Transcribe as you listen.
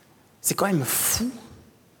c'est quand même fou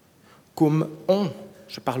comme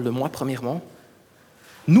je parle de moi premièrement,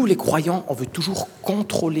 nous les croyants, on veut toujours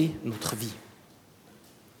contrôler notre vie.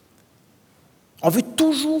 On veut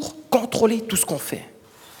toujours contrôler tout ce qu'on fait.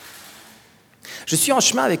 Je suis en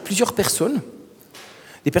chemin avec plusieurs personnes,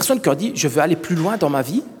 des personnes qui ont dit « je veux aller plus loin dans ma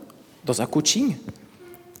vie », dans un coaching.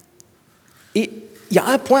 Et il y a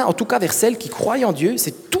un point, en tout cas vers celles qui croient en Dieu,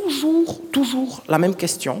 c'est toujours la même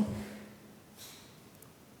question.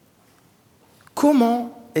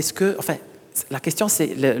 Comment est-ce que... Enfin, la question,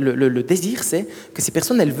 c'est le désir, c'est que ces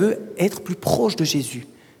personnes, elles veulent être plus proches de Jésus.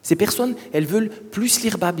 Ces personnes, elles veulent plus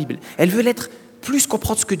lire la Bible. Elles veulent être plus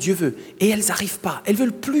comprendre ce que Dieu veut. Et elles n'arrivent pas. Elles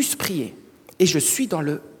veulent plus prier. Et je suis dans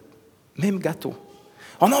le même gâteau.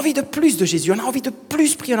 On a envie de plus de Jésus. On a envie de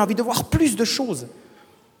plus prier. On a envie de voir plus de choses.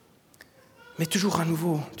 Mais toujours à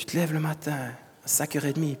nouveau, tu te lèves le matin à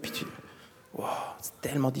 5h30 et puis c'est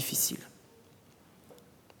tellement difficile.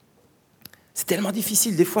 C'est tellement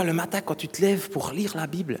difficile des fois le matin quand tu te lèves pour lire la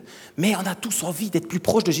Bible. Mais on a tous envie d'être plus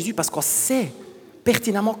proche de Jésus parce qu'on sait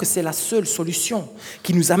pertinemment que c'est la seule solution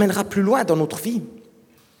qui nous amènera plus loin dans notre vie.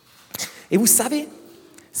 Et vous savez,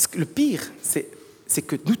 le pire, c'est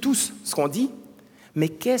que nous tous, ce qu'on dit, mais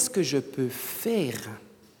qu'est-ce que je peux faire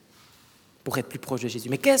pour être plus proche de Jésus?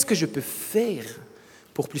 Mais qu'est-ce que je peux faire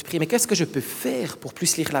pour plus prier? Mais qu'est-ce que je peux faire pour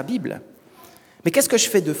plus lire la Bible? Mais qu'est-ce que je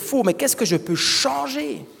fais de faux? Mais qu'est-ce que je peux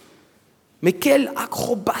changer? Mais quelle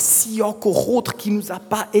acrobatie encore autre qui ne nous a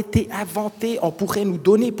pas été inventée, on pourrait nous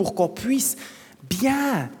donner pour qu'on puisse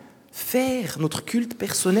bien faire notre culte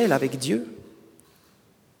personnel avec Dieu?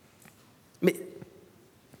 Mais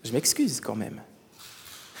je m'excuse quand même.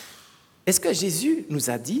 Est-ce que Jésus nous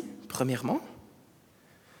a dit, premièrement,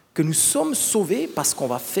 que nous sommes sauvés parce qu'on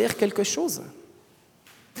va faire quelque chose?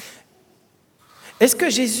 Est-ce que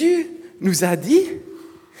Jésus nous a dit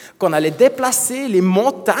qu'on allait déplacer les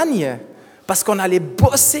montagnes parce qu'on allait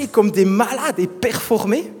bosser comme des malades et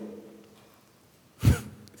performer?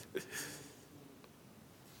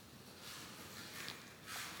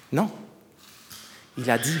 Non. Il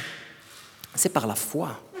a dit, c'est par la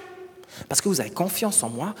foi. Parce que vous avez confiance en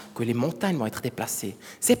moi que les montagnes vont être déplacées.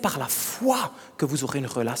 C'est par la foi que vous aurez une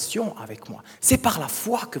relation avec moi. C'est par la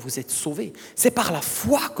foi que vous êtes sauvés. C'est par la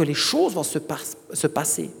foi que les choses vont se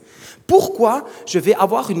passer. Pourquoi je vais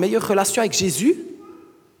avoir une meilleure relation avec Jésus?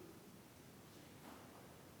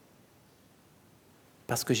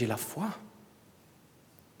 Parce que j'ai la foi.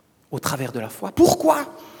 Au travers de la foi.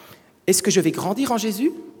 Pourquoi est-ce que je vais grandir en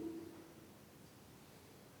Jésus?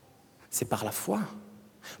 C'est par la foi.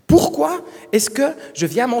 Pourquoi est-ce que je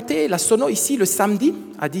viens monter la sono ici le samedi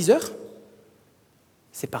à 10h?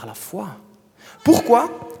 C'est par la foi. Pourquoi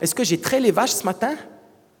est-ce que j'ai traité les vaches ce matin?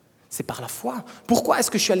 C'est par la foi. Pourquoi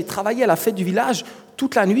est-ce que je suis allé travailler à la fête du village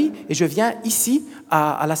toute la nuit et je viens ici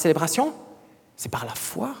à la célébration? C'est par la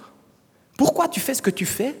foi. Pourquoi tu fais ce que tu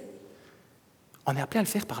fais? On est appelé à le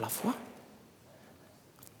faire par la foi.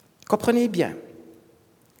 Comprenez bien,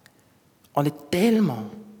 on est tellement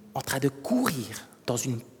en train de courir dans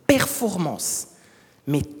une performance,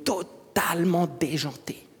 mais totalement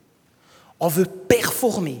déjantée. On veut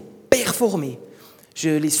performer.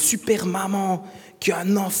 Les super mamans qui ont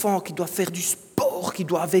un enfant qui doit faire du sport, qui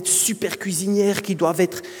doivent être super cuisinières, qui doivent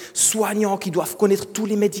être soignants, qui doivent connaître tous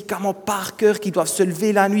les médicaments par cœur, qui doivent se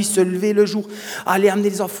lever la nuit, se lever le jour, aller amener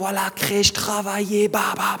les enfants à la crèche, travailler,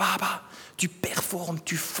 Tu performes,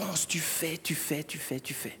 tu fonces, tu fais.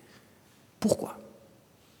 Pourquoi?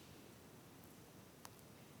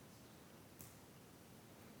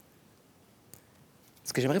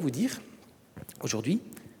 Ce que j'aimerais vous dire aujourd'hui,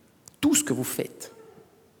 tout ce que vous faites,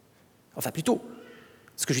 enfin plutôt,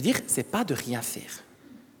 ce que je veux dire, c'est pas de rien faire.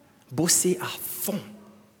 Bosser à fond.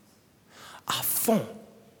 À fond.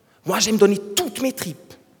 Moi, j'aime donner toutes mes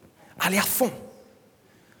tripes. Aller à fond.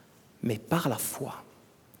 Mais par la foi.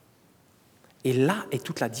 Et là est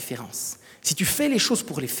toute la différence. Si tu fais les choses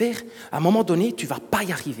pour les faire, à un moment donné, tu ne vas pas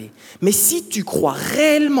y arriver. Mais si tu crois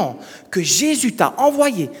réellement que Jésus t'a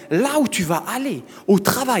envoyé là où tu vas aller, au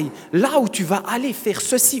travail, là où tu vas aller faire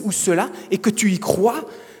ceci ou cela, et que tu y crois,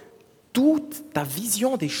 toute ta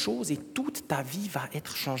vision des choses et toute ta vie va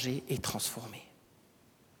être changée et transformée.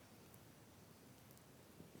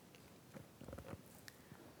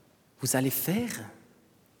 Vous allez faire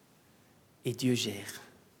et Dieu gère.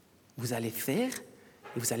 Vous allez faire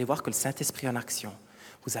et vous allez voir que le Saint-Esprit est en action.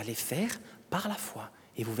 Vous allez faire par la foi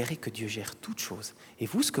et vous verrez que Dieu gère toutes choses. Et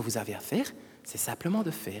vous, ce que vous avez à faire, c'est simplement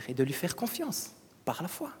de faire et de lui faire confiance par la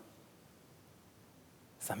foi.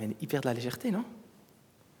 Ça amène hyper de la légèreté, non?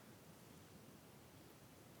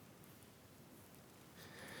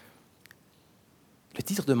 Le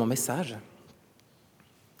titre de mon message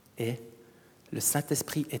est le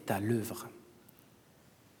Saint-Esprit est à l'œuvre.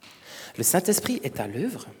 Le Saint-Esprit est à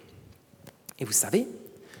l'œuvre. Et vous savez,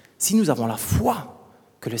 si nous avons la foi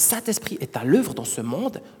que le Saint-Esprit est à l'œuvre dans ce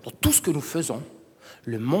monde, dans tout ce que nous faisons,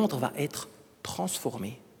 le monde va être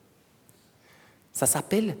transformé. Ça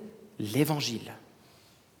s'appelle l'Évangile.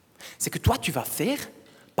 C'est que toi, tu vas faire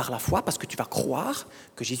par la foi parce que tu vas croire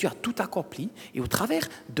que Jésus a tout accompli et au travers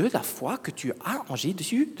de la foi que tu as en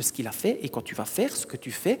Jésus, de ce qu'il a fait, et quand tu vas faire ce que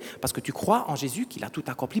tu fais parce que tu crois en Jésus qu'il a tout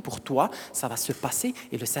accompli pour toi, ça va se passer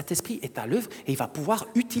et le Saint-Esprit est à l'œuvre et il va pouvoir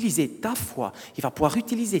utiliser ta foi, il va pouvoir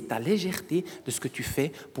utiliser ta légèreté de ce que tu fais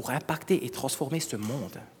pour impacter et transformer ce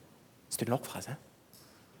monde. C'est une longue phrase, hein?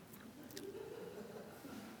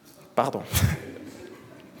 Pardon.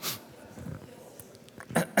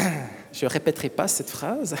 Je ne répéterai pas cette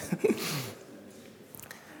phrase.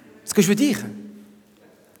 Ce que je veux dire,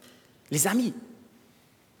 les amis,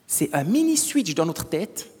 c'est un mini-switch dans notre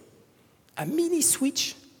tête, un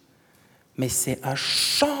mini-switch, mais c'est un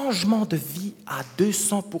changement de vie à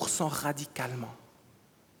 200% radicalement.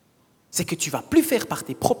 C'est que tu ne vas plus faire par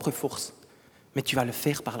tes propres forces, mais tu vas le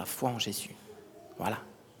faire par la foi en Jésus. Voilà.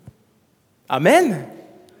 Amen.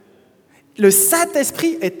 Le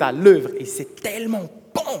Saint-Esprit est à l'œuvre et c'est tellement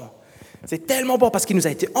bon. C'est tellement bon parce qu'il nous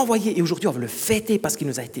a été envoyé et aujourd'hui on veut le fêter parce qu'il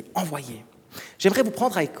nous a été envoyé. J'aimerais vous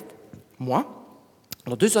prendre avec moi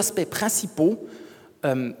dans deux aspects principaux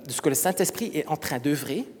de ce que le Saint-Esprit est en train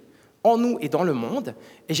d'œuvrer en nous et dans le monde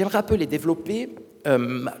et j'aimerais un peu les développer. Ce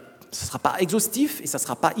ne sera pas exhaustif et ça ne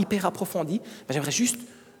sera pas hyper approfondi, mais j'aimerais juste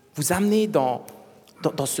vous amener dans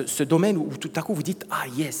ce domaine où tout à coup vous dites « Ah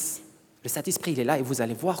yes !» Le Saint-Esprit, il est là et vous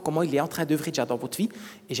allez voir comment il est en train d'œuvrer déjà dans votre vie.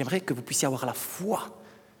 Et j'aimerais que vous puissiez avoir la foi,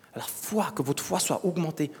 que votre foi soit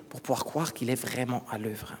augmentée pour pouvoir croire qu'il est vraiment à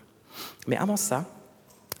l'œuvre. Mais avant ça,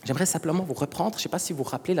 j'aimerais simplement vous reprendre, je ne sais pas si vous vous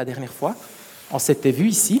rappelez la dernière fois, on s'était vu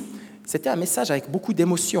ici, c'était un message avec beaucoup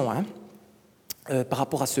d'émotion par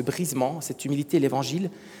rapport à ce brisement, cette humilité,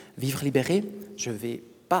 l'évangile, vivre libéré. Je ne vais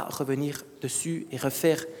pas revenir dessus et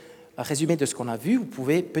refaire un résumé de ce qu'on a vu, vous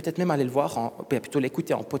pouvez peut-être même aller le voir, plutôt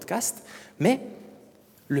l'écouter en podcast, mais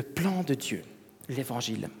le plan de Dieu,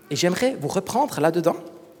 l'Évangile. Et j'aimerais vous reprendre là-dedans,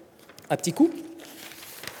 un petit coup,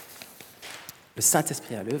 le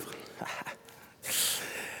Saint-Esprit à l'œuvre.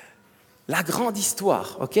 La grande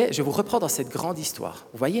histoire, ok? Je vous reprends dans cette grande histoire.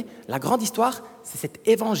 Vous voyez, la grande histoire, c'est cet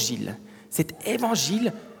évangile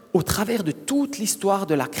au travers de toute l'histoire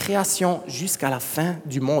de la création jusqu'à la fin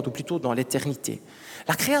du monde, ou plutôt dans l'éternité.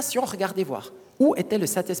 La création, regardez voir, où était le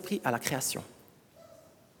Saint-Esprit à la création?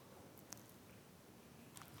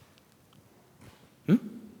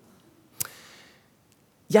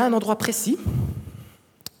 Il y a un endroit précis,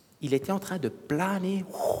 il était en train de planer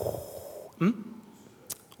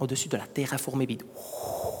au-dessus de la terre informée vide.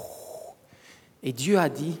 Et Dieu a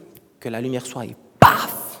dit que la lumière soit, et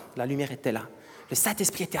paf, la lumière était là. Le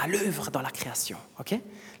Saint-Esprit était à l'œuvre dans la création. Okay?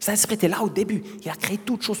 Le Saint-Esprit était là au début. Il a créé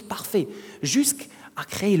toutes choses parfaites, jusqu'à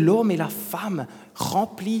créer l'homme et la femme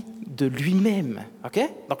remplis de lui-même. Okay?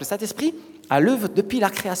 Donc le Saint-Esprit à l'œuvre depuis la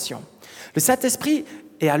création. Le Saint-Esprit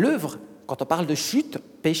est à l'œuvre quand on parle de chute,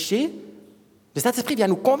 péché. Le Saint-Esprit vient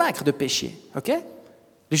nous convaincre de péché. Okay?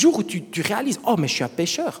 Le jour où tu réalises « Oh, mais je suis un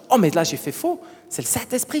pécheur. Oh, mais là, j'ai fait faux. » C'est le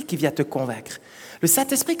Saint-Esprit qui vient te convaincre. Le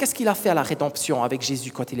Saint-Esprit, qu'est-ce qu'il a fait à la rédemption avec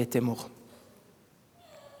Jésus quand il était mort?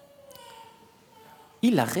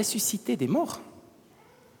 Il a ressuscité des morts.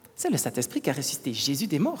 C'est le Saint-Esprit qui a ressuscité Jésus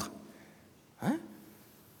des morts.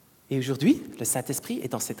 Et aujourd'hui, le Saint-Esprit est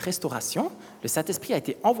dans cette restauration. Le Saint-Esprit a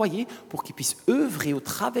été envoyé pour qu'il puisse œuvrer au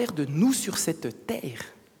travers de nous sur cette terre.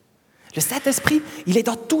 Le Saint-Esprit, il est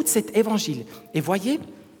dans tout cet évangile. Et voyez,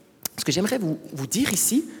 ce que j'aimerais vous dire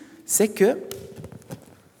ici, c'est que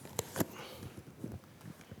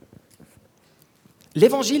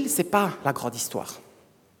l'évangile, ce n'est pas la grande histoire.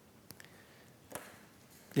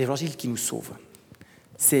 L'évangile qui nous sauve.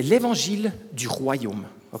 C'est l'évangile du royaume.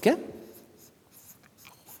 OK?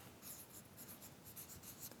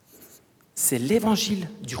 C'est l'évangile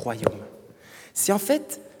du royaume. C'est en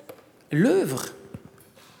fait l'œuvre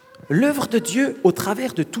de Dieu au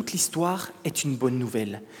travers de toute l'histoire est une bonne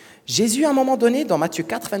nouvelle. Jésus, à un moment donné, dans Matthieu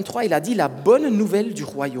 4, 23, il a dit la bonne nouvelle du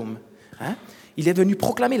royaume. Il est venu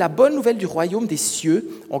proclamer la bonne nouvelle du royaume des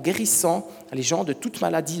cieux en guérissant les gens de toute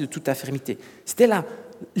maladie, de toute infirmité. C'était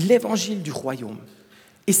l'évangile du royaume.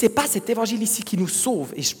 Et ce n'est pas cet évangile ici qui nous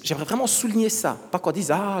sauve. Et j'aimerais vraiment souligner ça. Pas qu'on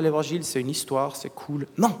dise « Ah, l'évangile, c'est une histoire, c'est cool. »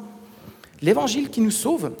 Non. L'évangile qui nous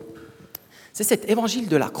sauve, c'est cet évangile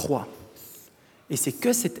de la croix. Et c'est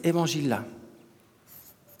que cet évangile-là.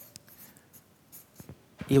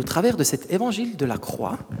 Et au travers de cet évangile de la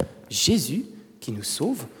croix, Jésus, qui nous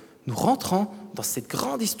sauve, nous rentrons dans cette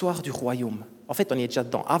grande histoire du royaume. En fait, on y est déjà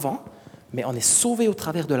dedans avant, mais on est sauvé au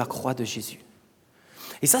travers de la croix de Jésus.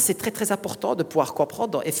 Et ça, c'est très, très important de pouvoir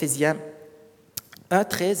comprendre dans Éphésiens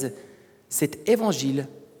 1,13, cet évangile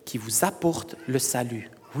qui vous apporte le salut.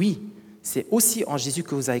 Oui, c'est aussi en Jésus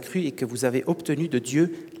que vous avez cru et que vous avez obtenu de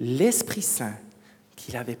Dieu l'Esprit Saint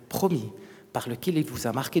qu'il avait promis, par lequel il vous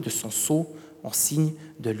a marqué de son sceau en signe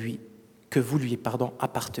de lui, que vous lui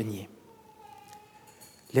apparteniez.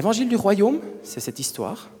 L'évangile du royaume, c'est cette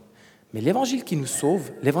histoire, mais l'évangile qui nous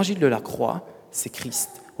sauve, l'évangile de la croix, c'est Christ.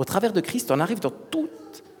 Au travers de Christ, on arrive dans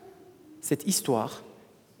toute cette histoire.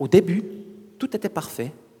 Au début, tout était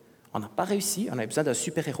parfait, on n'a pas réussi, on avait besoin d'un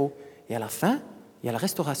super-héros, et à la fin, il y a la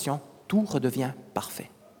restauration, tout redevient parfait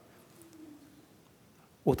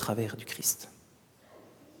au travers du Christ.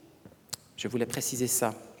 Je voulais préciser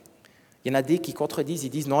ça. Il y en a des qui contredisent, ils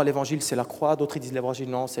disent non, l'évangile c'est la croix, d'autres ils disent l'évangile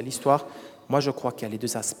non, c'est l'histoire. Moi je crois qu'il y a les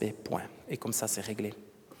deux aspects, point. Et comme ça c'est réglé.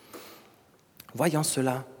 Voyons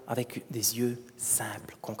cela avec des yeux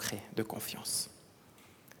simples, concrets, de confiance.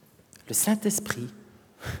 Le Saint-Esprit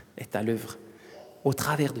est à l'œuvre au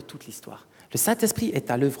travers de toute l'histoire. Le Saint-Esprit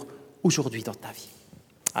est à l'œuvre aujourd'hui dans ta vie.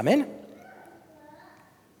 Amen.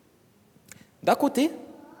 D'un côté,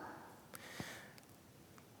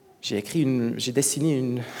 j'ai dessiné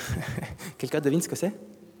une... Quelqu'un devine ce que c'est?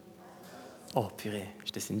 Oh purée,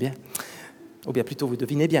 je dessine bien. Ou bien plutôt, vous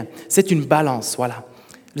devinez bien. C'est une balance, voilà.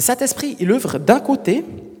 Le Saint-Esprit, il œuvre d'un côté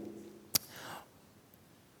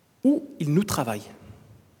où il nous travaille.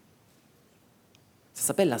 Ça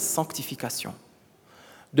s'appelle la sanctification.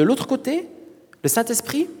 De l'autre côté, le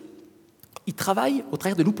Saint-Esprit, il travaille au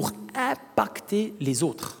travers de nous pour impacter les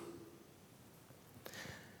autres.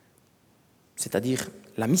 C'est-à-dire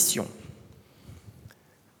la mission.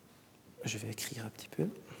 Je vais écrire un petit peu.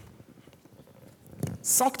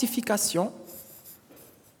 Sanctification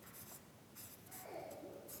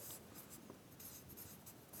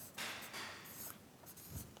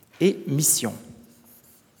et mission.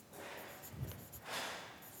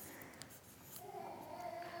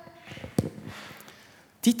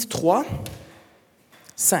 Tite 3,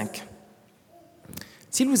 5.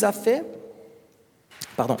 S'il vous a fait...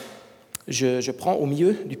 Je prends au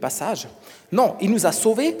milieu du passage. Non, il nous a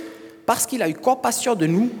sauvés parce qu'il a eu compassion de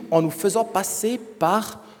nous en nous faisant passer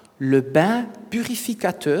par le bain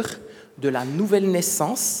purificateur de la nouvelle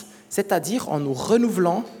naissance, c'est-à-dire en nous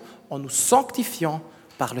renouvelant, en nous sanctifiant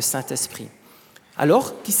par le Saint-Esprit.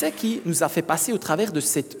 Alors, qui c'est qui nous a fait passer au travers de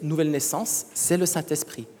cette nouvelle naissance? C'est le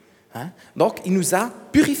Saint-Esprit. Donc, il nous a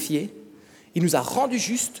purifiés, il nous a rendus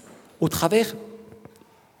justes au travers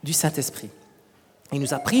du Saint-Esprit. Il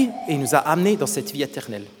nous a pris et il nous a amenés dans cette vie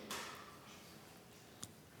éternelle.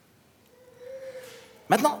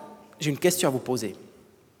 Maintenant, j'ai une question à vous poser.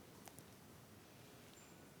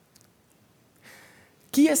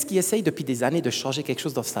 Qui est-ce qui essaye depuis des années de changer quelque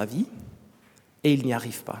chose dans sa vie et il n'y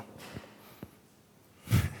arrive pas?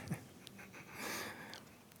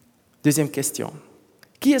 Deuxième question.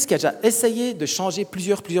 Qui est-ce qui a déjà essayé de changer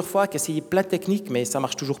plusieurs fois, qui a essayé plein de techniques, mais ça ne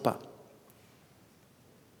marche toujours pas?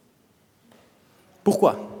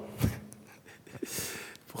 Pourquoi?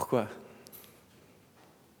 Pourquoi?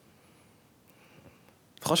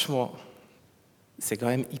 Franchement, c'est quand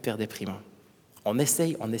même hyper déprimant. On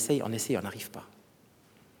essaye, on n'arrive pas.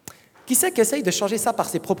 Qui c'est qui essaye de changer ça par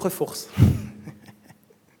ses propres forces?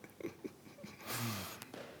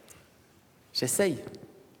 J'essaye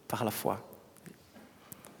par la foi.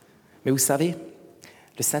 Mais vous savez,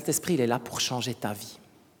 le Saint-Esprit, il est là pour changer ta vie.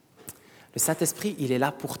 Le Saint-Esprit, il est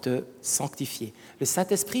là pour te sanctifier. Le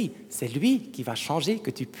Saint-Esprit, c'est lui qui va changer, que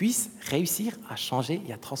tu puisses réussir à changer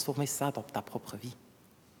et à transformer ça dans ta propre vie.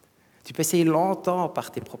 Tu peux essayer longtemps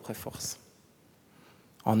par tes propres forces.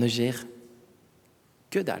 On ne gère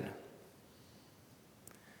que dalle.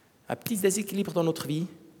 Un petit déséquilibre dans notre vie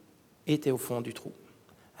et tu es au fond du trou.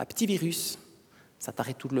 Un petit virus, ça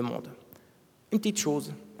t'arrête tout le monde. Une petite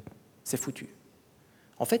chose, c'est foutu.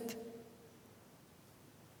 En fait,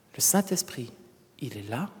 le Saint-Esprit, il est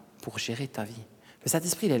là pour gérer ta vie. Le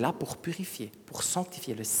Saint-Esprit, il est là pour purifier, pour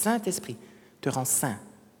sanctifier. Le Saint-Esprit te rend saint.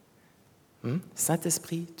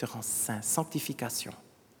 Saint-Esprit te rend saint, sanctification.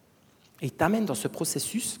 Et il t'amène dans ce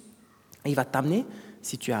processus, et il va t'amener,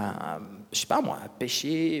 si tu as, un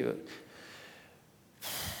péché,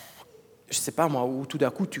 où tout d'un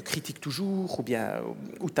coup tu critiques toujours, ou bien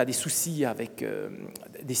où tu as des soucis avec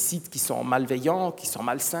des sites qui sont malveillants, qui sont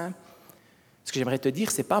malsains. Ce que j'aimerais te dire,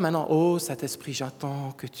 c'est pas maintenant « Oh, Saint-Esprit,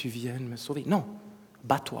 j'attends que tu viennes me sauver ». Non,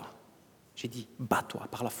 bats-toi. J'ai dit « bats-toi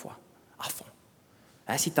par la foi, à fond ».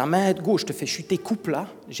 Si ta main gauche te fait chuter, coupe-la,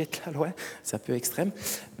 jette-la loin, c'est un peu extrême,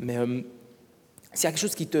 mais s'il y a quelque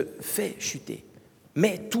chose qui te fait chuter,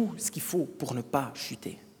 mets tout ce qu'il faut pour ne pas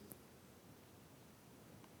chuter.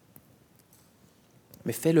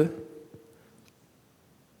 Mais fais-le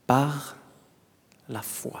par la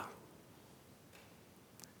foi.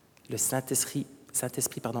 Le Saint-Esprit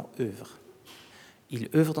œuvre. Il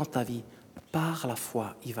œuvre dans ta vie par la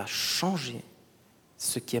foi. Il va changer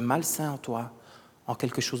ce qui est malsain en toi en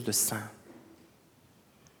quelque chose de sain.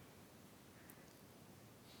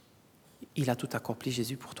 Il a tout accompli,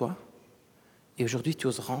 Jésus, pour toi. Et aujourd'hui, tu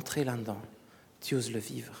oses rentrer là-dedans. Tu oses le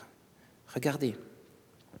vivre. Regardez,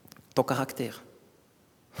 ton caractère.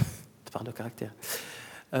 Je parle de caractère.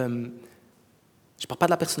 Je ne parle pas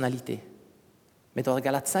de la personnalité. Mais dans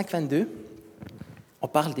Galates 5, 22, on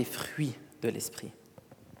parle des fruits de l'esprit.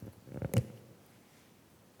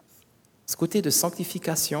 Ce côté de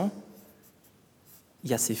sanctification, il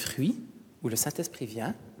y a ces fruits où le Saint-Esprit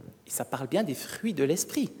vient, et ça parle bien des fruits de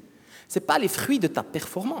l'esprit. Ce n'est pas les fruits de ta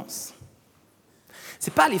performance. Ce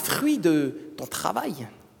n'est pas les fruits de ton travail.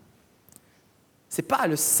 Ce n'est pas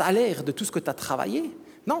le salaire de tout ce que tu as travaillé.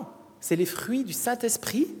 Non, c'est les fruits du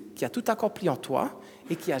Saint-Esprit qui a tout accompli en toi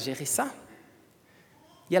et qui a géré ça.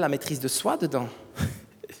 Il y a la maîtrise de soi dedans.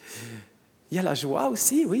 Il y a la joie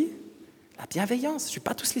aussi, oui. La bienveillance, je ne vais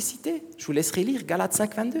pas tous les citer. Je vous laisserai lire Galates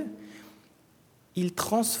 5, 22. Il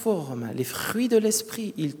transforme les fruits de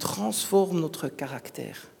l'esprit, il transforme notre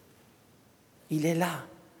caractère. Il est là.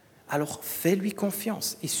 Alors fais-lui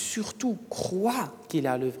confiance et surtout crois qu'il est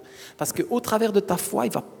à l'œuvre. Parce qu'au travers de ta foi,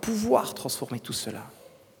 il va pouvoir transformer tout cela.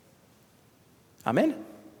 Amen.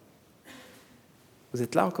 Vous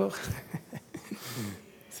êtes là encore?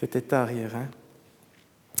 C'était tard hier.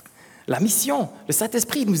 La mission, le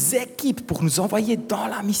Saint-Esprit nous équipe pour nous envoyer dans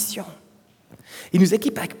la mission. Il nous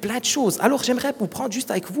équipe avec plein de choses. Alors j'aimerais vous prendre juste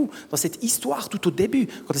avec vous dans cette histoire tout au début,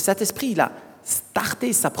 quand le Saint-Esprit il a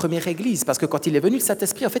starté sa première église, parce que quand il est venu, le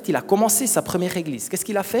Saint-Esprit, en fait, il a commencé sa première église. Qu'est-ce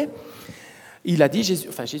qu'il a fait? Il a dit, Jésus,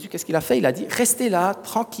 qu'est-ce qu'il a fait? Il a dit, restez là,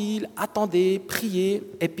 tranquille, attendez, priez,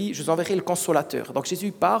 et puis je vous enverrai le Consolateur. Donc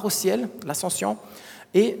Jésus part au ciel, l'ascension,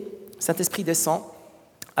 et le Saint-Esprit descend.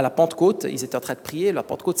 À la Pentecôte, ils étaient en train de prier. La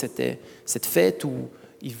Pentecôte, c'était cette fête où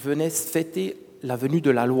ils venaient fêter la venue de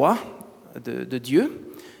la loi de Dieu,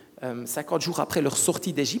 50 jours après leur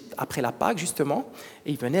sortie d'Égypte, après la Pâque justement,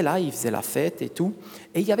 et ils venaient là, ils faisaient la fête et tout,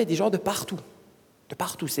 et il y avait des gens de partout,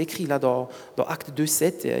 c'est écrit là dans Actes 2,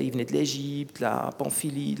 7, ils venaient de l'Égypte, la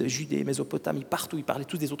Pamphylie, la Judée, Mésopotamie, partout, ils parlaient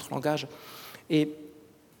tous des autres langages, et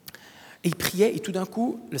ils priaient, et tout d'un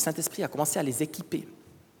coup, le Saint-Esprit a commencé à les équiper.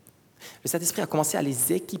 Le Saint-Esprit a commencé à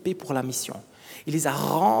les équiper pour la mission. Il les a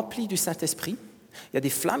remplis du Saint-Esprit. Il y a des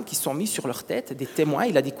flammes qui sont mises sur leur tête, des témoins.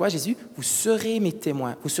 Il a dit quoi, Jésus? Vous serez mes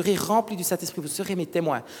témoins. Vous serez remplis du Saint-Esprit. Vous serez mes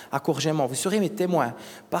témoins à Courgémont. Vous serez mes témoins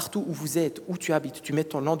partout où vous êtes, où tu habites. Tu mets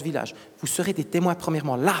ton nom de village. Vous serez des témoins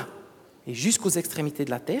premièrement là et jusqu'aux extrémités de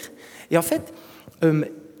la terre. Et en fait,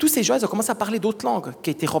 tous ces gens, ils ont commencé à parler d'autres langues qui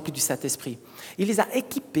étaient remplies du Saint-Esprit. Il les a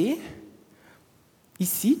équipés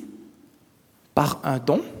ici par un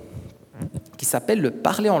don qui s'appelle le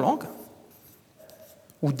parler en langue,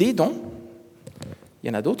 ou des dons, il y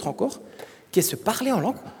en a d'autres encore, qui est se parler en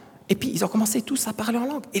langue, et puis ils ont commencé tous à parler en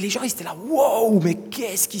langue, et les gens ils étaient là, wow, mais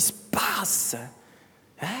qu'est-ce qui se passe?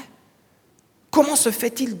 Comment se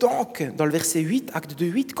fait-il donc, dans le verset 8, acte 2,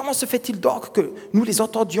 8, comment se fait-il donc que nous les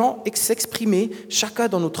entendions s'exprimer chacun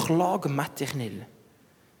dans notre langue maternelle?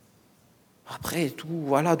 Après, tout,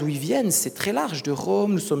 voilà d'où ils viennent, c'est très large. De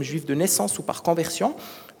Rome, nous sommes juifs de naissance ou par conversion.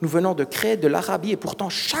 Nous venons de Crète, de l'Arabie, et pourtant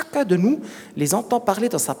chacun de nous les entend parler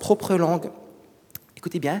dans sa propre langue.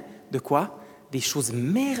 Écoutez bien, de quoi? Des choses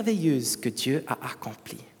merveilleuses que Dieu a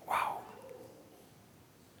accomplies. Waouh!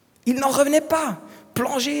 Ils n'en revenaient pas.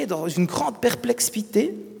 Plongés dans une grande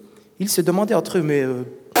perplexité, ils se demandaient entre eux, mais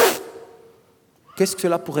qu'est-ce que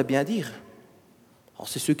cela pourrait bien dire? Alors,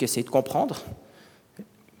 c'est ceux qui essaient de comprendre.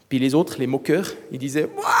 Puis les autres, les moqueurs, ils disaient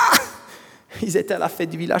 « Wouah !» Ils étaient à la fête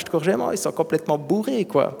du village de Courgémont, ils sont complètement bourrés,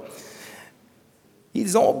 quoi.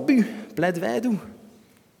 Ils ont bu plein de vin doux.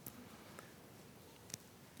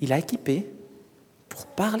 Il a équipé pour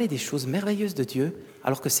parler des choses merveilleuses de Dieu,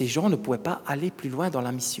 alors que ces gens ne pouvaient pas aller plus loin dans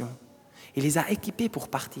la mission. Il les a équipés pour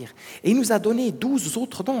partir. Et il nous a donné 12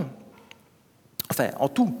 autres dons. Enfin, en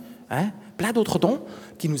tout, plein d'autres dons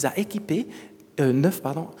qui nous a équipés. 9,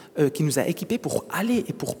 qui nous a équipés pour aller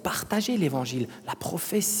et pour partager l'évangile, la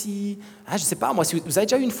prophétie. Je ne sais pas, moi, si vous avez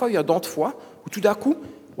déjà eu une fois eu un don de foi, où tout d'un coup,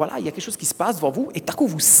 voilà, il y a quelque chose qui se passe devant vous, et tout d'un coup,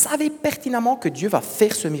 vous savez pertinemment que Dieu va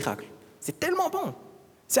faire ce miracle. C'est tellement bon.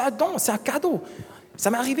 C'est un don, c'est un cadeau. Ça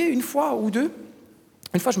m'est arrivé une fois ou deux.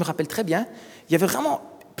 Une fois, je me rappelle très bien, il n'y avait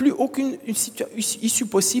vraiment plus aucune issue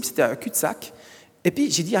possible, c'était un cul-de-sac. Et puis,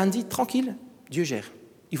 j'ai dit à Andy, tranquille, Dieu gère.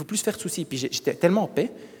 Il ne faut plus se faire de soucis. Puis j'étais tellement en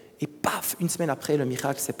paix, et paf, une semaine après, le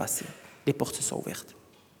miracle s'est passé. Les portes se sont ouvertes.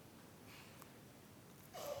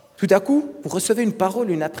 Tout à coup, vous recevez une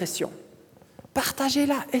parole, une impression.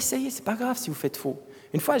 Partagez-la, essayez, c'est pas grave si vous faites faux.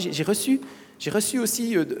 Une fois, j'ai reçu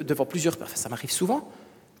aussi devant plusieurs, enfin, ça m'arrive souvent,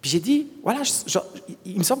 puis j'ai dit, voilà,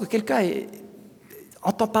 il me semble que quelqu'un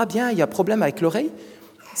n'entend pas bien, il y a un problème avec l'oreille.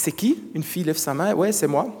 C'est qui? Une fille lève sa main, ouais, c'est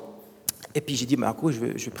moi. Et puis j'ai dit, je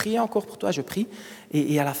vais prier encore pour toi, je prie.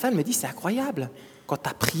 Et à la fin, elle me dit, c'est incroyable. Quand tu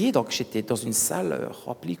as prié, donc j'étais dans une salle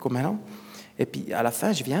remplie comme maintenant, et puis à la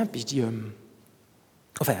fin, je viens, puis je dis,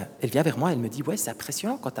 elle vient vers moi, elle me dit, ouais, c'est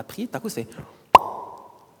impressionnant, quand tu as prié, tout à coup, c'est...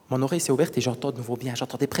 Mon oreille s'est ouverte et j'entends de nouveau bien,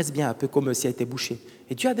 j'entendais presque bien, un peu comme si elle était bouchée.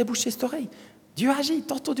 Et Dieu a débouché cette oreille. Dieu agit,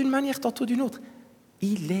 tantôt d'une manière, tantôt d'une autre.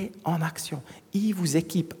 Il est en action. Il vous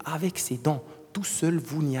équipe avec ses dons. Tout seul,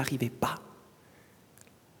 vous n'y arrivez pas.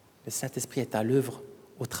 Le Saint-Esprit est à l'œuvre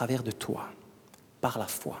au travers de toi, par la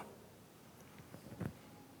foi.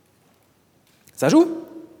 Ça joue?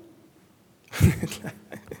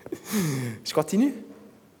 Je continue?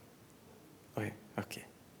 Oui, ok.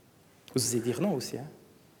 Vous osez dire non aussi, hein?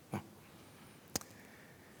 Non.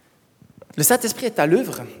 Le Saint-Esprit est à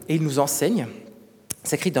l'œuvre et il nous enseigne.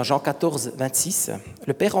 C'est écrit dans Jean 14, 26.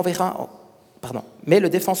 Le Père enverra... Mais le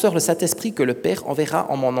défenseur, le Saint-Esprit, que le Père enverra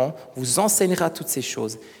en mon nom, vous enseignera toutes ces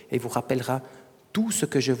choses et vous rappellera tout ce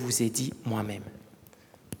que je vous ai dit moi-même.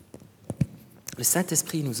 Le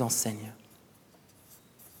Saint-Esprit nous enseigne.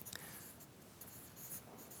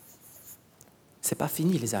 Ce n'est pas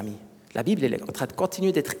fini, les amis. La Bible est en train de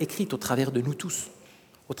continuer d'être écrite au travers de nous tous,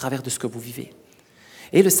 au travers de ce que vous vivez.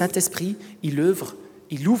 Et le Saint-Esprit, il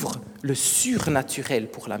ouvre le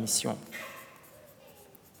surnaturel pour la mission.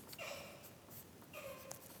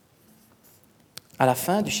 À la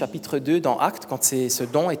fin du chapitre 2 dans Actes, quand ce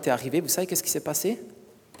don était arrivé, vous savez qu'est-ce qui s'est passé?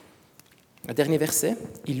 Le dernier verset,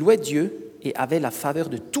 il louait Dieu et avait la faveur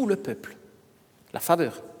de tout le peuple. La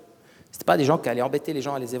faveur. Ce n'étaient pas des gens qui allaient embêter les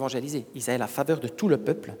gens à les évangéliser. Ils avaient la faveur de tout le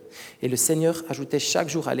peuple. Et le Seigneur ajoutait chaque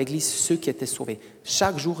jour à l'Église ceux qui étaient sauvés.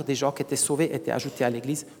 Chaque jour, des gens qui étaient sauvés étaient ajoutés à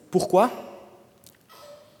l'Église. Pourquoi?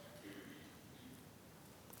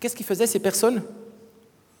 Qu'est-ce qu'ils faisaient ces personnes?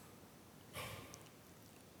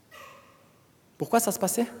 Pourquoi ça se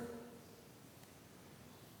passait?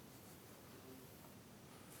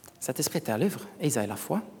 Saint-Esprit était à l'œuvre et ils avaient la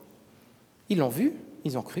foi. Ils l'ont vu,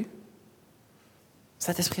 ils ont cru.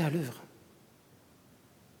 Saint-Esprit est à l'œuvre.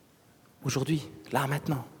 Aujourd'hui, là,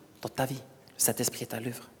 maintenant, dans ta vie, le Saint-Esprit est à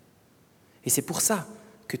l'œuvre. Et c'est pour ça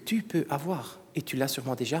que tu peux avoir, et tu l'as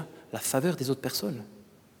sûrement déjà, la faveur des autres personnes.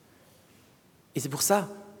 Et c'est pour ça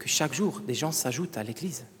que chaque jour, des gens s'ajoutent à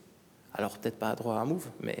l'Église. Alors, peut-être pas à droit à Move,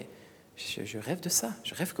 mais je rêve de ça.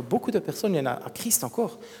 Je rêve que beaucoup de personnes viennent à Christ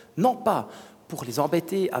encore. Non pas pour les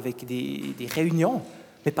embêter avec des réunions,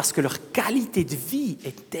 mais parce que leur qualité de vie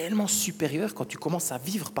est tellement supérieure quand tu commences à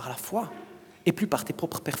vivre par la foi et plus par tes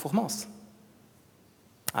propres performances.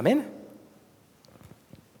 Amen.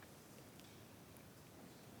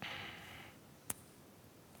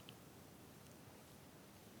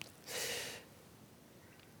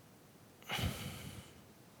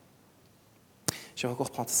 Je vais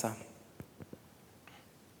encore prendre ça.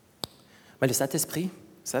 Mais le Saint-Esprit, vous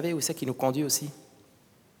savez où c'est qu'il nous conduit aussi?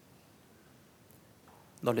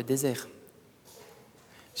 Dans le désert.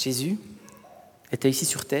 Jésus était ici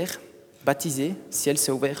sur terre, baptisé, ciel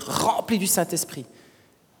s'est ouvert, rempli du Saint-Esprit.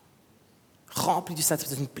 Rempli du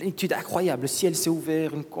Saint-Esprit, une plénitude incroyable. Le ciel s'est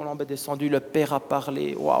ouvert, une colombe est descendue, le Père a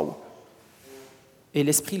parlé, waouh! Et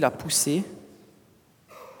l'Esprit l'a poussé.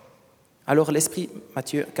 Alors l'Esprit,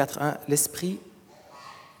 Matthieu 4:1, l'Esprit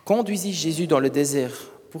conduisit Jésus dans le désert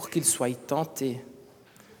pour qu'il soit tenté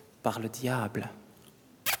par le diable.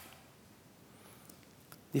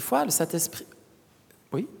 Des fois, le Saint-Esprit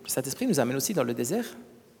nous amène aussi dans le désert.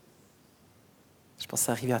 Je pense que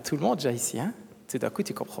ça arrive à tout le monde déjà ici. Hein? Tout d'un coup,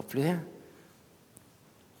 tu ne comprends plus rien.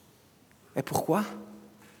 Et pourquoi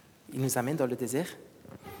il nous amène dans le désert?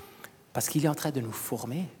 Parce qu'il est en train de nous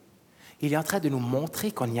former. Il est en train de nous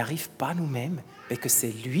montrer qu'on n'y arrive pas nous-mêmes, mais que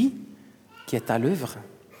c'est lui qui est à l'œuvre.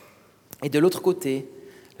 Et de l'autre côté,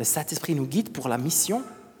 le Saint-Esprit nous guide pour la mission.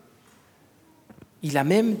 Il a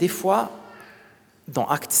même des fois, dans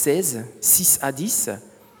Actes 16, 6 à 10,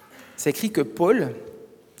 c'est écrit que Paul,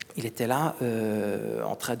 il était là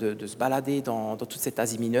en train de se balader dans toute cette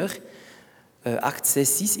Asie mineure. Actes 16,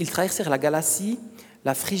 6, ils traversèrent la Galatie,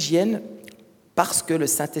 la Phrygienne, parce que le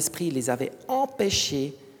Saint-Esprit les avait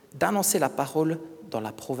empêchés d'annoncer la parole dans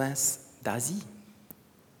la province d'Asie.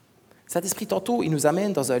 Saint-Esprit, tantôt, il nous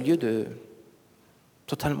amène dans un lieu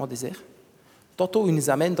totalement désert. Tantôt, il nous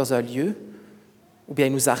amène dans un lieu ou bien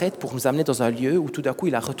il nous arrête pour nous amener dans un lieu où tout d'un coup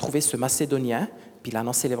il a retrouvé ce Macédonien, puis il a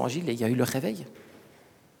annoncé l'évangile et il y a eu le réveil.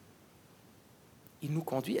 Il nous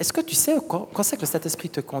conduit. Est-ce que tu sais quand c'est que le Saint-Esprit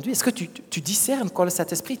te conduit? Est-ce que tu discernes quand le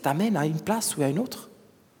Saint-Esprit t'amène à une place ou à une autre?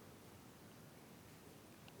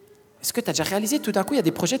 Est-ce que tu as déjà réalisé, tout d'un coup, il y a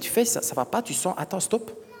des projets, tu fais, ça ne va pas, tu sens, attends, stop.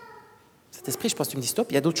 Saint-Esprit, je pense que tu me dis stop.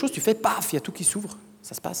 Il y a d'autres choses, tu fais, paf, il y a tout qui s'ouvre,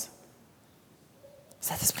 ça se passe.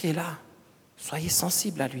 Saint-Esprit est là. Soyez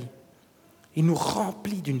sensibles à lui. Il nous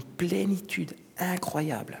remplit d'une plénitude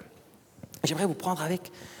incroyable. J'aimerais vous prendre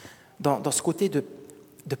avec, dans ce côté de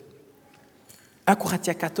 1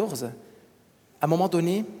 Corinthiens 14, à un moment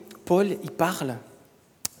donné, Paul, il parle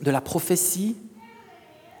de la prophétie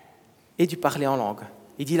et du parler en langue.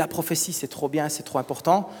 Il dit la prophétie, c'est trop bien, c'est trop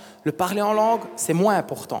important. Le parler en langue, c'est moins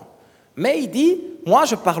important. Mais il dit, moi,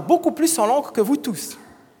 je parle beaucoup plus en langue que vous tous.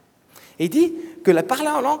 Et il dit que le parler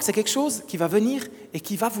en langue, c'est quelque chose qui va venir et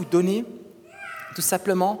qui va vous donner tout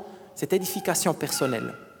simplement cette édification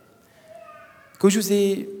personnelle. Que je vous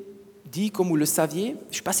ai dit, comme vous le saviez,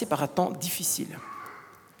 je suis passé par un temps difficile.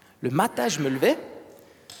 Le matin, je me levais.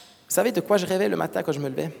 Vous savez de quoi je rêvais le matin quand je me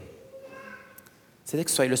levais? C'était que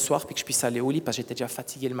ce soit le soir puis que je puisse aller au lit parce que j'étais déjà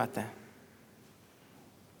fatigué le matin.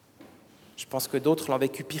 Je pense que d'autres l'ont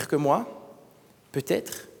vécu pire que moi,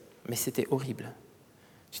 peut-être, mais c'était horrible.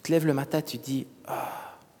 Tu te lèves le matin, tu te dis «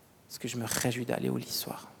 Ah, est-ce que je me réjouis d'aller au lit ce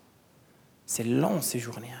soir ?» C'est long ces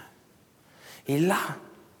journées. Et là,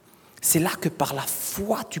 c'est là que par la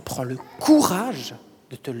foi, tu prends le courage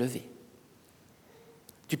de te lever.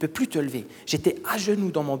 Tu ne peux plus te lever. J'étais à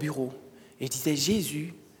genoux dans mon bureau et je disais «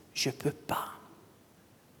 Jésus, je ne peux pas.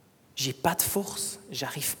 J'ai pas de force,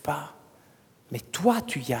 j'arrive pas. Mais toi,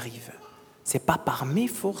 tu y arrives. C'est pas par mes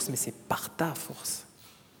forces, mais c'est par ta force. »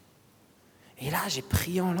 Et là, j'ai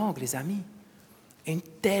prié en langue, les amis. Et une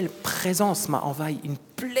telle présence m'a envahi, une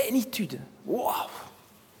plénitude. Waouh!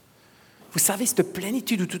 Vous savez, cette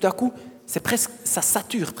plénitude où tout à coup, c'est presque, ça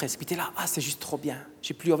sature presque. Puis tu es là, ah, c'est juste trop bien.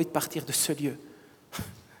 J'ai plus envie de partir de ce lieu.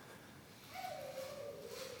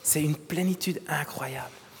 C'est une plénitude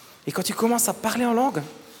incroyable. Et quand tu commences à parler en langue,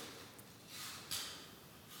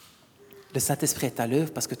 le Saint-Esprit est à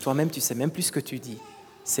l'œuvre parce que toi-même, tu ne sais même plus ce que tu dis.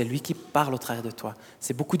 C'est lui qui parle au travers de toi.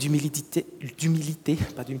 C'est beaucoup d'humilité,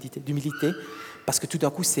 parce que tout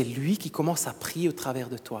d'un coup, c'est lui qui commence à prier au travers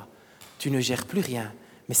de toi. Tu ne gères plus rien,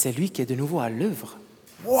 mais c'est lui qui est de nouveau à l'œuvre.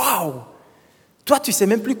 Waouh! Toi, tu ne sais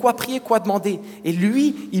même plus quoi prier, quoi demander. Et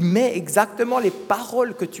lui, il met exactement les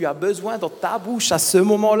paroles que tu as besoin dans ta bouche à ce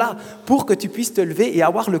moment-là pour que tu puisses te lever et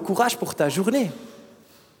avoir le courage pour ta journée.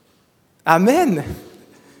 Amen!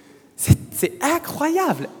 C'est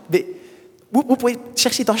incroyable. Mais vous pouvez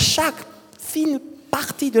chercher dans chaque fine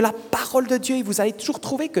partie de la parole de Dieu et vous allez toujours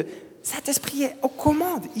trouver que Saint-Esprit est aux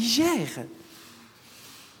commandes, il gère.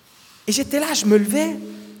 Et j'étais là, je me levais,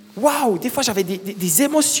 waouh, des fois j'avais des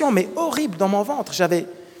émotions, mais horribles dans mon ventre. J'avais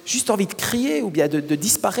juste envie de crier ou bien de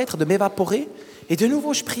disparaître, de m'évaporer. Et de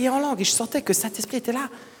nouveau, je priais en langue et je sentais que Saint-Esprit était là.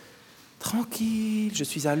 Tranquille, je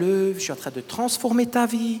suis à l'œuvre, je suis en train de transformer ta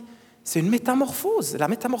vie. C'est une métamorphose. La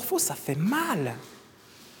métamorphose, ça fait mal.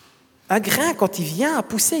 Un grain, quand il vient à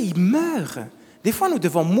pousser, il meurt. Des fois, nous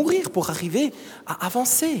devons mourir pour arriver à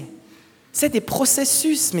avancer. C'est des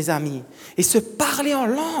processus, mes amis. Et se parler en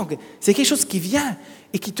langue, c'est quelque chose qui vient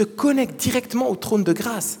et qui te connecte directement au trône de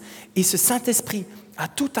grâce. Et ce Saint-Esprit a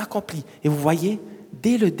tout accompli. Et vous voyez,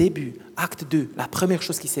 dès le début, acte 2, la première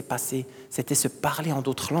chose qui s'est passée, c'était se parler en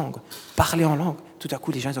d'autres langues. Parler en langue. Tout à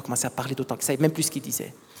coup, les gens ont commencé à parler d'autres langues. Ils ne savaient même plus ce qu'ils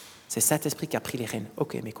disaient. C'est Saint-Esprit qui a pris les rênes.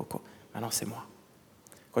 Ok, mes cocos, maintenant c'est moi.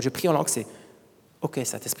 Quand je prie en langue, c'est ok,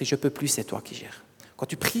 Saint-Esprit, je ne peux plus, c'est toi qui gères. Quand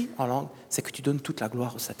tu pries en langue, c'est que tu donnes toute la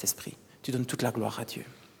gloire au Saint-Esprit. Tu donnes toute la gloire à Dieu.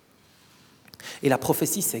 Et la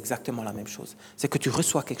prophétie, c'est exactement la même chose. C'est que tu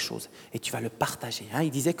reçois quelque chose et tu vas le partager.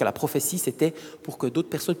 Il disait que la prophétie, c'était pour que d'autres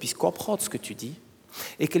personnes puissent comprendre ce que tu dis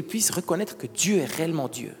et qu'elles puissent reconnaître que Dieu est réellement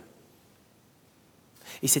Dieu.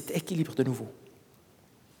 Et cet équilibre de nouveau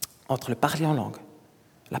entre le parler en langue,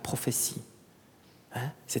 la prophétie,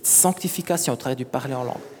 cette sanctification au travers du parler en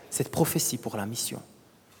langue, cette prophétie pour la mission,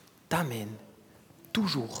 t'amène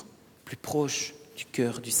toujours plus proche du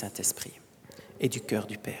cœur du Saint-Esprit et du cœur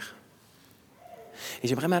du Père. Et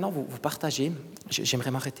j'aimerais maintenant vous partager,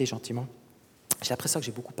 j'aimerais m'arrêter gentiment. J'ai l'impression que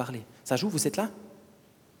j'ai beaucoup parlé. Ça joue, vous êtes là?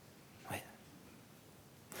 Oui.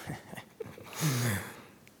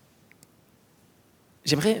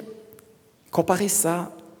 J'aimerais comparer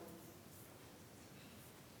ça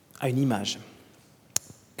à une image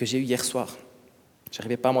que j'ai eue hier soir. Je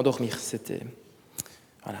n'arrivais pas à m'endormir. J'étais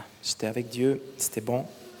avec Dieu, c'était bon.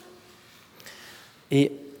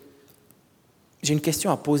 Et j'ai une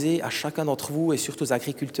question à poser à chacun d'entre vous et surtout aux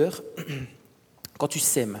agriculteurs. quand tu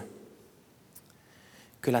sèmes,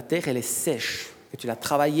 que la terre elle est sèche, que tu l'as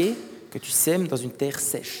travaillée, que tu sèmes dans une terre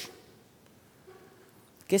sèche,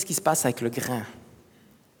 qu'est-ce qui se passe avec le grain?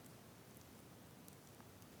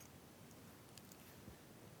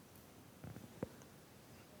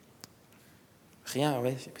 Rien,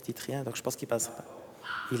 oui, petite rien, donc je pense qu'il passe pas.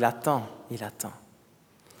 Il attend.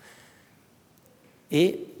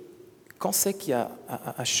 Et quand c'est qu'il y a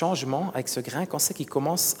un changement avec ce grain, quand c'est qu'il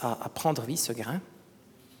commence à prendre vie, ce grain,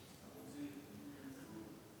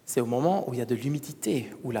 c'est au moment où il y a de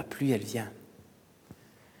l'humidité, où la pluie, elle vient.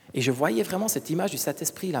 Et je voyais vraiment cette image du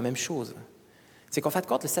Saint-Esprit, la même chose. C'est qu'en fait,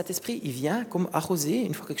 quand le Saint-Esprit, il vient comme arroser,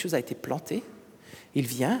 une fois que quelque chose a été planté, il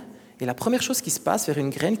vient, et la première chose qui se passe vers une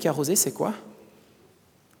graine qui est arrosée, c'est quoi?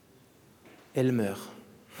 Elle meurt.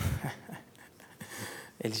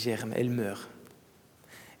 Elle germe, elle meurt.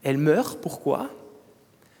 Elle meurt, pourquoi?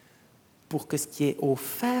 Pour que ce qui est au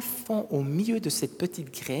fin fond, au milieu de cette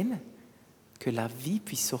petite graine, que la vie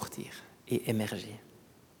puisse sortir et émerger.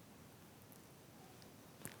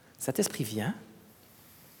 Saint-Esprit vient,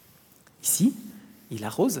 ici, il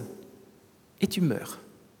arrose, et tu meurs.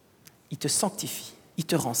 Il te sanctifie, il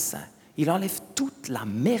te rend saint, il enlève toute la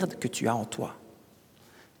merde que tu as en toi,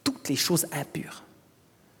 toutes les choses impures.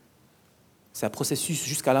 C'est un processus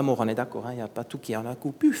jusqu'à la mort, on est d'accord, hein? Il n'y a pas tout qui est en un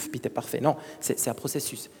coup, puf, puis t'es parfait. Non, c'est un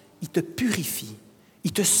processus. Il te purifie,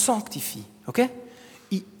 il te sanctifie, ok?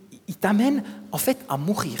 Il t'amène en fait à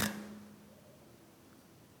mourir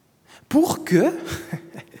pour que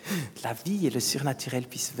la vie et le surnaturel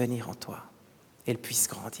puissent venir en toi et puissent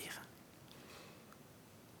grandir.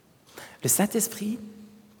 Le Saint-Esprit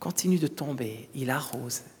continue de tomber, il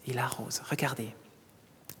arrose. Regardez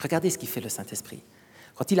ce qu'il fait le Saint-Esprit.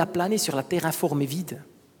 Quand il a plané sur la terre informe et vide,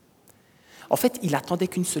 en fait, il attendait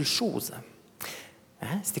qu'une seule chose.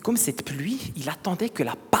 C'était comme cette pluie, il attendait que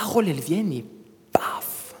la parole, elle vienne et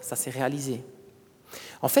paf, ça s'est réalisé.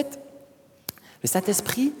 En fait, le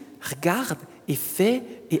Saint-Esprit regarde et fait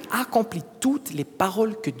et accomplit toutes les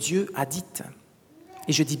paroles que Dieu a dites.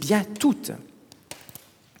 Et je dis bien toutes.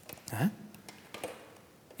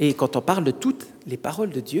 Et quand on parle de toutes les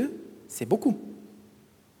paroles de Dieu, c'est beaucoup.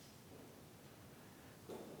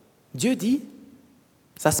 Dieu dit,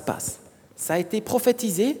 ça se passe. Ça a été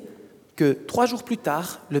prophétisé que 3 jours plus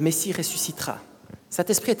tard, le Messie ressuscitera.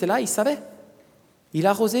 Saint-Esprit était là, il savait. Il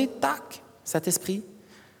a arrosé, tac, Saint-Esprit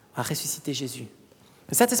a ressuscité Jésus.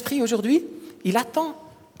 Le Saint-Esprit, aujourd'hui, il attend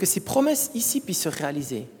que ces promesses ici puissent se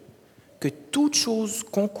réaliser, que toute chose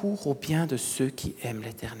concourt au bien de ceux qui aiment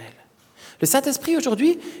l'Éternel. Le Saint-Esprit,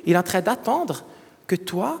 aujourd'hui, il est en train d'attendre que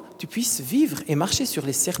toi, tu puisses vivre et marcher sur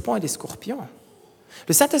les serpents et les scorpions.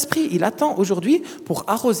 Le Saint-Esprit, il attend aujourd'hui pour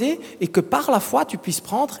arroser et que par la foi, tu puisses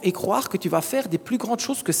prendre et croire que tu vas faire des plus grandes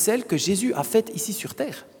choses que celles que Jésus a faites ici sur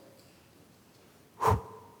terre.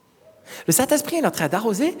 Le Saint-Esprit est en train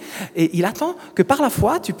d'arroser et il attend que par la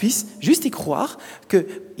foi, tu puisses juste y croire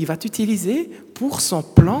qu'il va t'utiliser pour son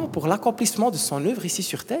plan, pour l'accomplissement de son œuvre ici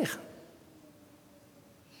sur terre.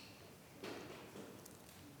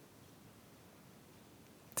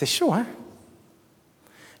 C'est chaud, hein?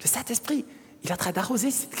 Le Saint-Esprit, il est en train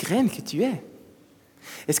d'arroser cette graine que tu es.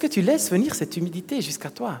 Est-ce que tu laisses venir cette humidité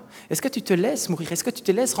jusqu'à toi? Est-ce que tu te laisses mourir? Est-ce que tu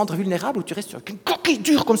te laisses rendre vulnérable ou tu restes sur une coquille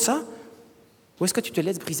dure comme ça? Ou est-ce que tu te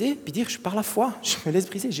laisses briser puis dire, par la foi, je me laisse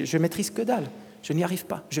briser, je maîtrise que dalle, je n'y arrive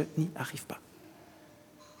pas.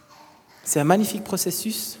 C'est un magnifique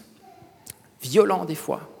processus, violent des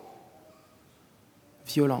fois,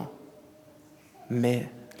 violent, mais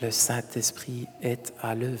le Saint-Esprit est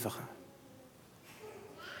à l'œuvre.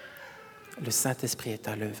 Le Saint-Esprit est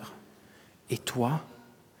à l'œuvre. Et toi,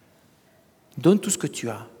 donne tout ce que tu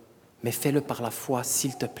as, mais fais-le par la foi,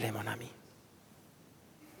 s'il te plaît, mon ami.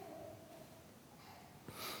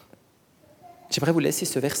 J'aimerais vous laisser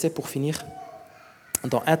ce verset pour finir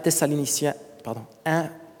dans 1 Thessaloniciens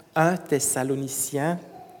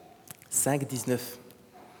 5, 19.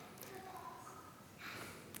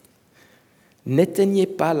 N'éteignez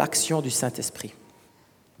pas l'action du Saint-Esprit.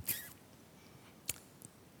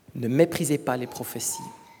 Ne méprisez pas les prophéties.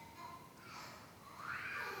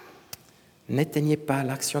 N'éteignez pas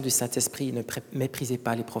l'action du Saint-Esprit, ne méprisez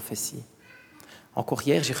pas les prophéties. Encore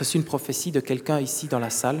hier, j'ai reçu une prophétie de quelqu'un ici dans la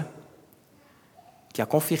salle qui a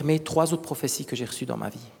confirmé 3 autres prophéties que j'ai reçues dans ma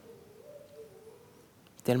vie.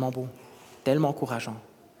 Tellement beau, tellement encourageant.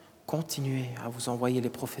 Continuez à vous envoyer les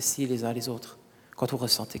prophéties les uns les autres quand vous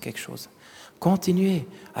ressentez quelque chose. Continuez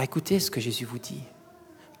à écouter ce que Jésus vous dit.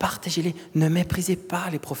 Partagez-les, ne méprisez pas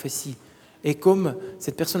les prophéties. Et comme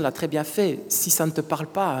cette personne l'a très bien fait, si ça ne te parle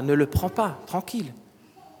pas, ne le prends pas, tranquille.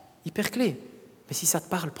 Hyper clé. Mais si ça te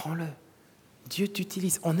parle, prends-le. Dieu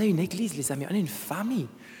t'utilise. On est une église, les amis, on est une famille.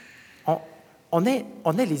 On est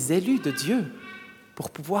les élus de Dieu pour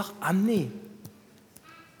pouvoir amener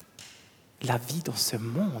la vie dans ce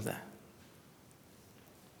monde.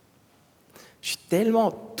 Je suis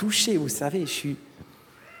tellement touché, vous savez, je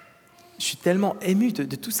suis tellement ému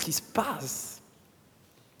de tout ce qui se passe.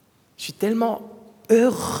 Je suis tellement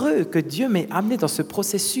heureux que Dieu m'ait amené dans ce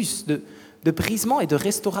processus de brisement et de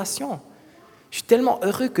restauration. Je suis tellement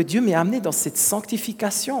heureux que Dieu m'ait amené dans cette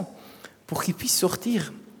sanctification pour qu'il puisse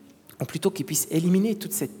sortir, ou plutôt qu'il puisse éliminer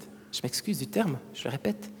toute cette, je m'excuse du terme, je le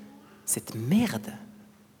répète, cette merde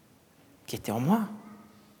qui était en moi.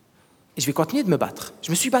 Et je vais continuer de me battre. Je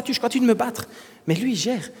me suis battu, je continue de me battre. Mais lui, il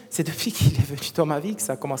gère. C'est depuis qu'il est venu dans ma vie que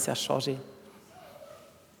ça a commencé à changer.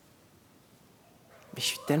 Mais je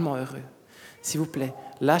suis tellement heureux. S'il vous plaît,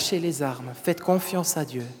 lâchez les armes, faites confiance à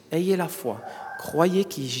Dieu, ayez la foi, croyez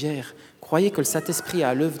qu'il gère, croyez que le Saint-Esprit est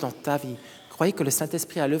à l'œuvre dans ta vie, croyez que le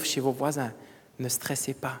Saint-Esprit est à l'œuvre chez vos voisins. Ne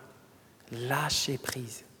stressez pas. Lâchez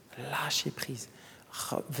prise. Lâchez prise.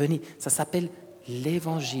 Venez. Ça s'appelle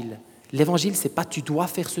l'Évangile. L'évangile, ce n'est pas tu dois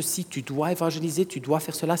faire ceci, tu dois évangéliser, tu dois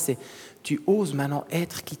faire cela. C'est tu oses maintenant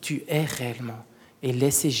être qui tu es réellement et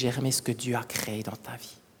laisser germer ce que Dieu a créé dans ta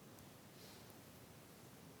vie.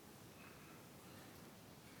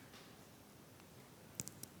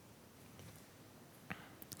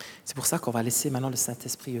 C'est pour ça qu'on va laisser maintenant le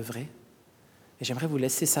Saint-Esprit œuvrer. Et j'aimerais vous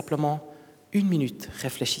laisser simplement 1 minute,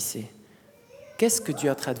 réfléchissez. Qu'est-ce que Dieu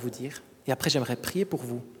est en train de vous dire? Et après, j'aimerais prier pour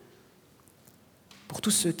vous. Pour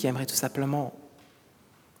tous ceux qui aimeraient tout simplement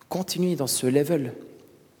continuer dans ce level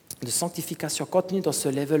de sanctification, continuer dans ce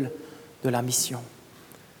level de la mission.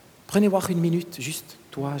 Prenez voir 1 minute, juste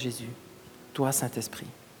toi Jésus, toi Saint-Esprit.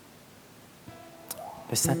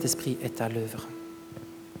 Le Saint-Esprit est à l'œuvre.